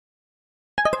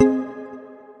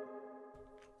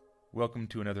Welcome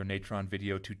to another Natron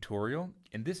video tutorial.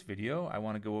 In this video, I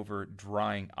want to go over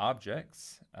drawing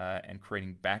objects and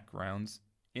creating backgrounds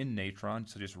in Natron,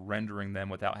 so just rendering them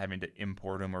without having to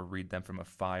import them or read them from a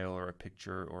file or a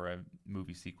picture or a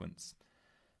movie sequence.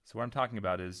 So what I'm talking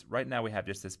about is, right now we have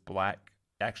just this black,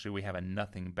 actually we have a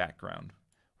nothing background.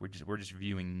 We're just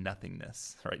viewing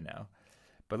nothingness right now.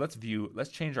 But let's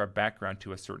change our background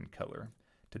to a certain color.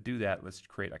 To do that, let's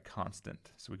create a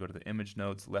constant. So we go to the image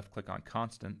nodes, left click on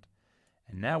constant,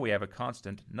 and now we have a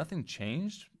constant. Nothing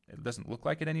changed. It doesn't look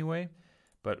like it anyway,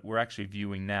 but we're actually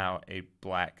viewing now a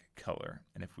black color.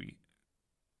 And if we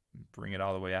bring it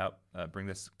all the way out, bring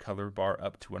this color bar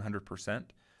up to 100%,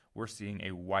 we're seeing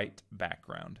a white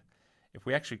background. If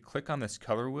we actually click on this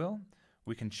color wheel,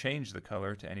 we can change the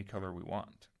color to any color we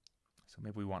want. So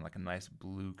maybe we want like a nice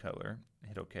blue color.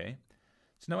 Hit OK.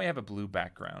 So now we have a blue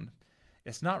background.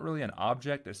 It's not really an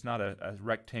object. It's not a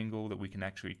rectangle that we can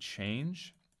actually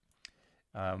change.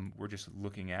 We're just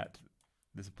looking at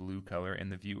this blue color in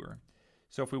the viewer.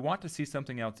 So if we want to see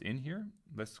something else in here,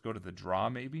 let's go to the draw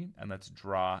maybe, and let's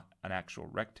draw an actual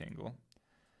rectangle.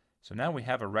 So now we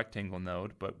have a rectangle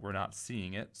node, but we're not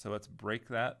seeing it. So let's break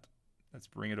that. Let's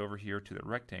bring it over here to the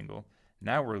rectangle.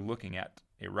 Now we're looking at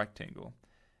a rectangle.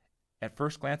 At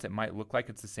first glance, it might look like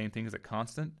it's the same thing as a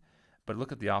constant, but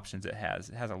look at the options it has.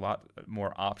 It has a lot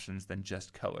more options than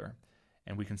just color.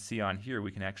 And we can see on here,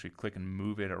 we can actually click and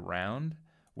move it around,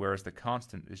 whereas the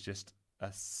constant is just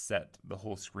a set, the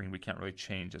whole screen. We can't really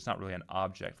change. It's not really an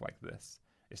object like this.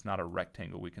 It's not a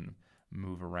rectangle we can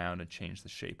move around and change the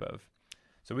shape of.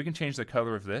 So we can change the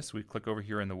color of this. We click over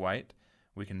here in the white.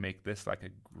 We can make this like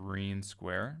a green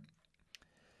square.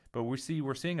 But we're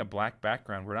seeing a black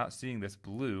background. We're not seeing this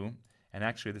blue, and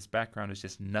actually this background is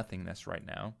just nothingness right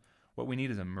now. What we need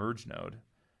is a merge node.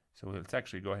 So let's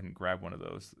actually go ahead and grab one of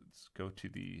those. Let's go to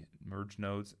the merge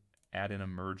nodes, add in a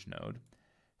merge node.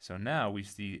 So now we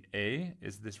see A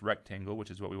is this rectangle, which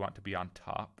is what we want to be on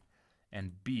top,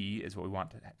 and B is what we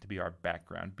want to be our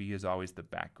background. B is always the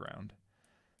background.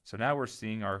 So now we're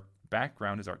seeing our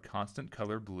background is our constant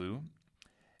color blue,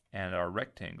 and our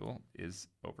rectangle is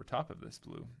over top of this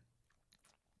blue.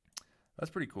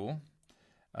 That's pretty cool.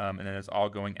 And then it's all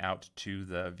going out to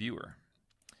the viewer.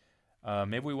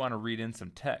 Maybe we want to read in some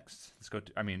text.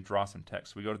 Draw some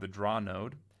text. We go to the draw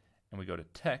node and we go to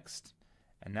text,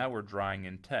 and now we're drawing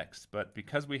in text. But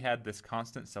because we had this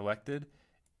constant selected,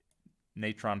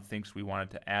 Natron thinks we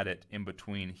wanted to add it in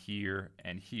between here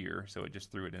and here, so it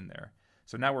just threw it in there.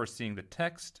 So now we're seeing the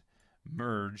text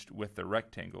merged with the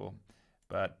rectangle,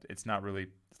 but it's not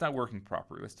working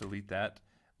properly. Let's delete that.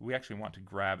 We actually want to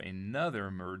grab another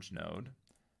merge node.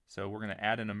 So we're going to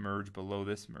add in a merge below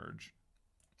this merge.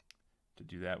 To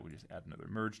do that, we just add another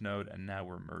merge node, and now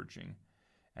we're merging.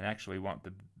 And actually we want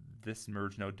this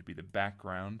merge node to be the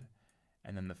background,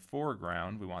 and then the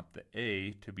foreground, we want the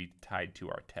A to be tied to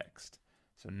our text.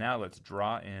 So now let's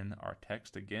draw in our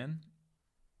text again,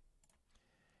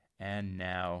 and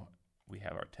now we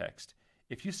have our text.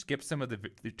 If you skip some of the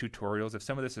tutorials, if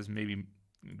some of this is maybe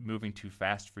moving too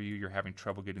fast for you, you're having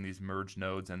trouble getting these merge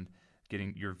nodes and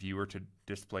getting your viewer to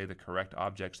display the correct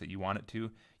objects that you want it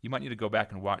to, you might need to go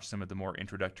back and watch some of the more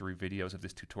introductory videos of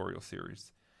this tutorial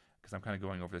series, because I'm kind of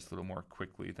going over this a little more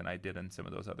quickly than I did in some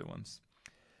of those other ones.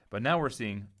 But now we're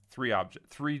seeing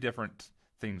three different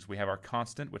things. We have our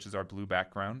constant, which is our blue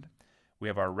background. We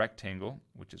have our rectangle,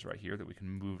 which is right here that we can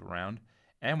move around,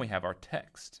 and we have our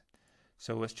text.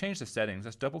 So let's change the settings.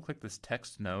 Let's double click this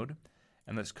text node,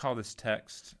 and let's call this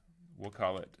text, we'll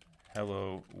call it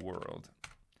Hello World.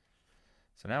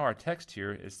 So now our text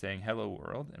here is saying hello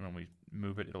world, and when we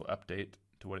move it, it'll update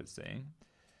to what it's saying.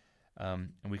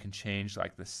 And we can change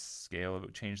like the scale of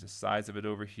it, change the size of it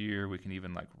over here. We can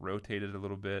even like rotate it a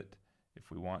little bit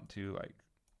if we want to, like,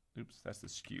 oops, that's the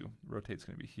skew. Rotate's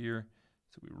gonna be here.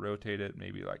 So we rotate it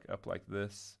maybe like up like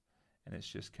this, and it's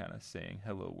just kind of saying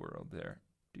hello world there.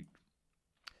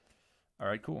 All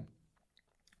right, cool.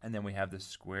 And then we have this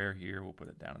square here. We'll put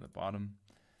it down at the bottom.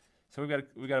 So we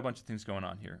got a bunch of things going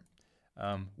on here.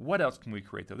 What else can we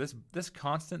create though? This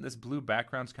constant, this blue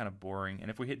background's kind of boring, and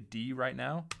if we hit D right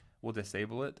now, we'll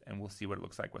disable it and we'll see what it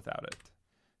looks like without it.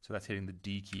 So that's hitting the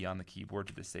D key on the keyboard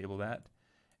to disable that.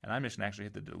 And I'm just gonna actually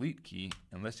hit the delete key,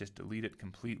 and let's just delete it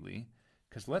completely,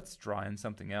 because let's draw in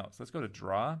something else. Let's go to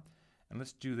draw, and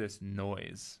let's do this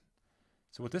noise.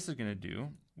 So what this is gonna do,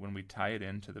 when we tie it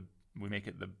into we make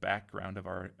it the background of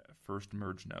our first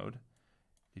merge node.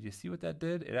 Did you see what that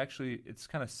did? It's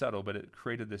kind of subtle, but it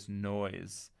created this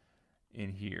noise in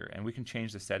here, and we can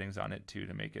change the settings on it too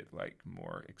to make it like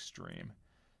more extreme.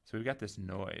 So we've got this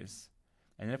noise,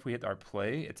 and if we hit our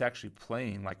play, it's actually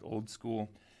playing like old school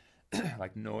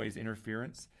like noise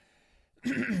interference.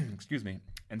 Excuse me.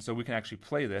 And so we can actually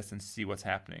play this and see what's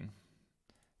happening.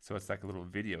 So it's like a little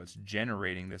video. It's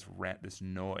generating this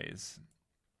noise.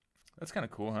 That's kind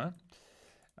of cool, huh?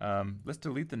 Let's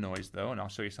delete the noise though, and I'll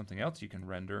show you something else you can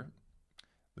render.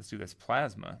 Let's do this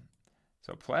plasma.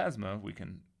 So plasma, we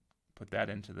can put that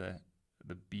into the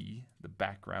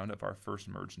background of our first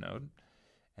merge node,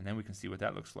 and then we can see what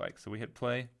that looks like. So we hit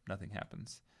play, nothing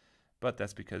happens. But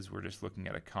that's because we're just looking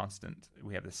at a constant.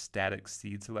 We have the static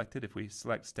seed selected. If we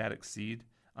select static seed,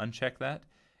 uncheck that,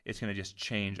 it's going to just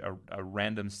change a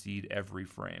random seed every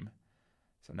frame.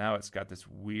 So now it's got this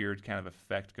weird kind of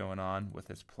effect going on with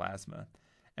this plasma.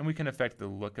 And we can affect the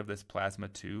look of this plasma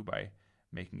too by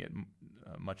making it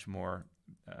much more,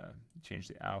 change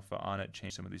the alpha on it,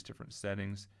 change some of these different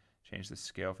settings, change the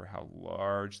scale for how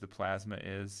large the plasma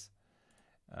is.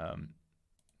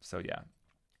 So yeah,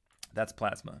 that's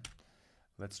plasma.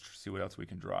 Let's see what else we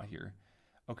can draw here.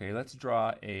 Okay, let's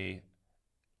draw a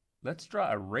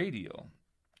radial.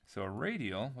 So a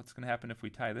radial, what's going to happen if we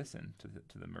tie this in to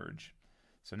the merge?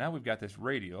 So now we've got this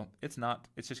radial. It's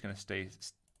just going to stay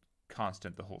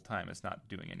constant the whole time. It's not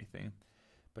doing anything.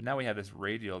 But now we have this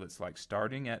radial that's like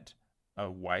starting at a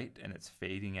white and it's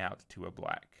fading out to a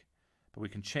black. But we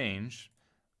can change,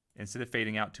 instead of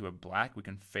fading out to a black, we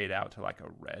can fade out to like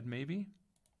a red maybe.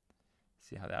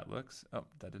 See how that looks? Oh,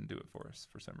 that didn't do it for us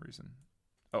for some reason.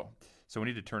 Oh, so we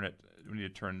need to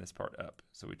turn this part up.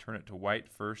 So we turn it to white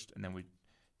first, and then we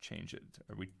change it,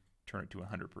 or we turn it to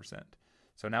 100%.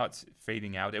 So now it's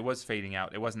fading out. It was fading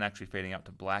out. It wasn't actually fading out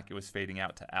to black. It was fading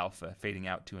out to alpha, fading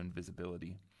out to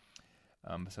invisibility.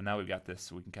 So now we've got this,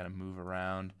 so we can kind of move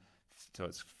around. So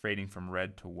it's fading from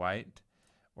red to white,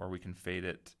 or we can fade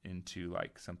it into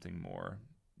like something more,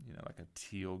 you know, like a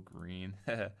teal green.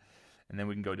 And then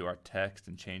we can go to our text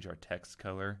and change our text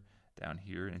color down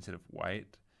here. Instead of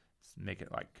white, make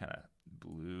it like kind of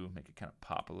blue, make it kind of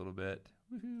pop a little bit.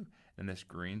 Woohoo. And this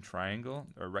green triangle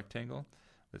or rectangle,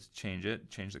 let's change it,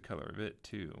 change the color of it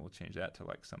too. We'll change that to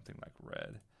like something like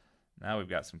red. Now we've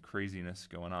got some craziness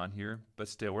going on here, but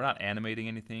still we're not animating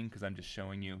anything because I'm just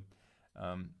showing you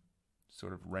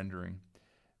sort of rendering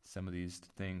some of these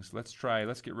things. Let's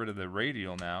get rid of the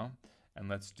radial now, and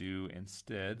let's do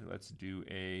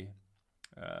a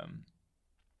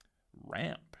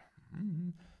ramp.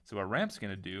 So a ramp's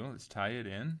going to do, let's tie it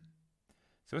in.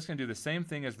 So it's going to do the same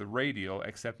thing as the radial,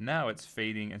 except now it's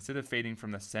fading, instead of fading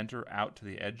from the center out to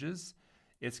the edges,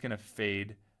 it's going to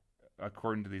fade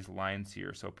according to these lines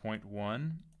here. So point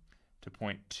 1 to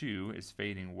point 2 is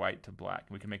fading white to black.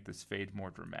 We can make this fade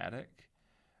more dramatic,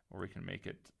 or we can make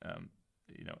it,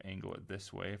 angle it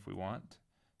this way if we want.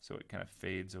 So it kind of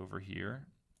fades over here.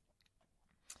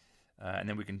 And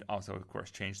then we can also, of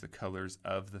course, change the colors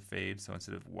of the fade. So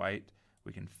instead of white,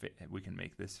 we can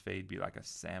make this fade be like a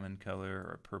salmon color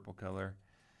or a purple color.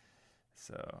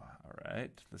 So, all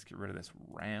right, let's get rid of this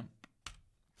ramp.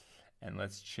 And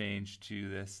let's change to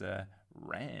this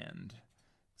rand.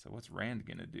 So what's rand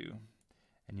going to do?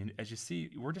 And as you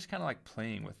see, we're just kind of like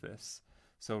playing with this.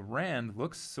 So rand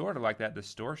looks sort of like that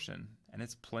distortion, and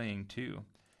it's playing too.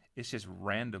 It's just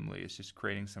randomly, it's just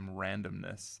creating some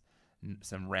randomness,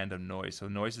 some random noise. So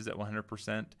noise is at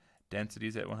 100%, density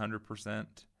is at 100%,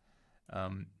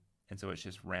 and so it's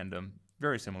just random,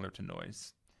 very similar to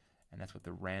noise. And that's what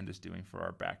the rand is doing for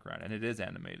our background, and it is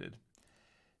animated.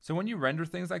 So when you render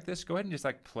things like this, go ahead and just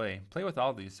like play with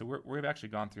all these. So we've actually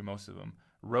gone through most of them.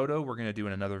 Roto, we're going to do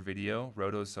in another video.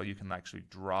 Roto is so you can actually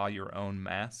draw your own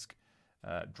mask,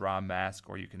 draw a mask,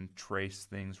 or you can trace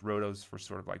things. Roto's for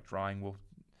sort of like drawing,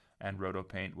 and Roto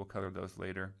Paint, we'll cover those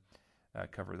later.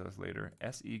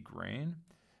 SE Grain,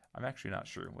 I'm actually not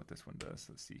sure what this one does.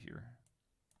 Let's see here.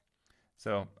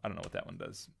 So I don't know what that one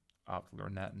does. I'll have to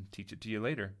learn that and teach it to you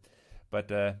later. But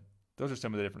those are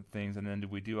some of the different things. And then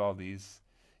we do all these.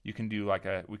 You can do like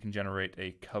we can generate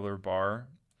a color bar,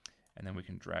 and then we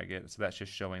can drag it. So that's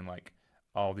just showing like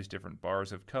all these different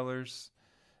bars of colors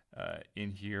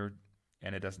in here,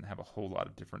 and it doesn't have a whole lot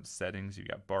of different settings. You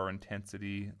got bar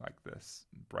intensity, like this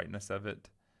brightness of it.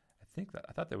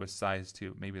 I thought there was size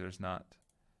too. Maybe there's not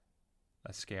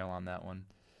a scale on that one.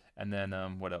 And then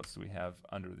what else do we have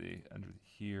under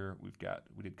here? We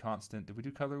did constant. Did we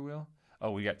do color wheel? Oh,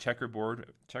 we got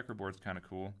checkerboard. Checkerboard's kind of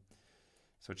cool.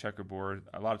 So checkerboard,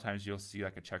 a lot of times you'll see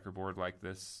like a checkerboard like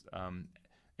this,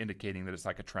 indicating that it's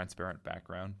like a transparent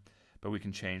background. But we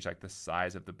can change like the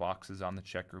size of the boxes on the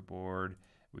checkerboard.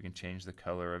 We can change the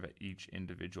color of each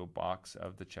individual box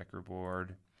of the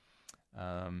checkerboard.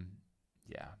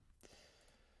 Yeah.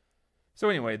 So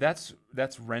anyway, that's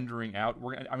rendering out.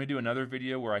 I'm gonna do another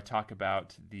video where I talk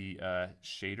about the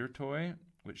shader toy,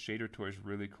 with Shader Toy is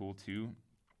really cool too.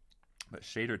 But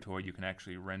Shader Toy you can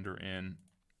actually render in.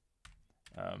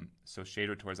 So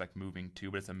Shader Toy is like moving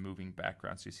too, but it's a moving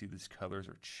background. So you see these colors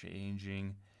are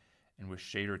changing. And with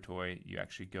Shader Toy, you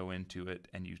actually go into it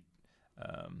and you,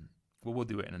 well, we'll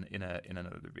do it in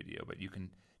another video, but you can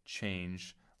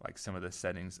change like some of the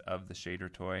settings of the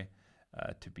Shader Toy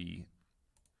to be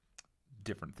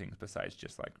different things besides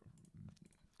just like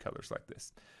colors like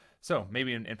this. So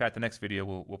maybe in fact the next video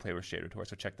we'll play with Shader Toy,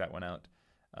 so check that one out.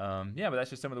 Yeah, but that's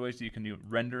just some of the ways that you can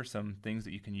render some things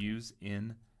that you can use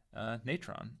in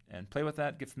Natron, and play with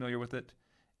that, get familiar with it,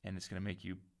 and it's going to make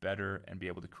you better and be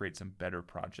able to create some better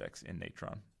projects in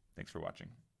Natron. Thanks for watching.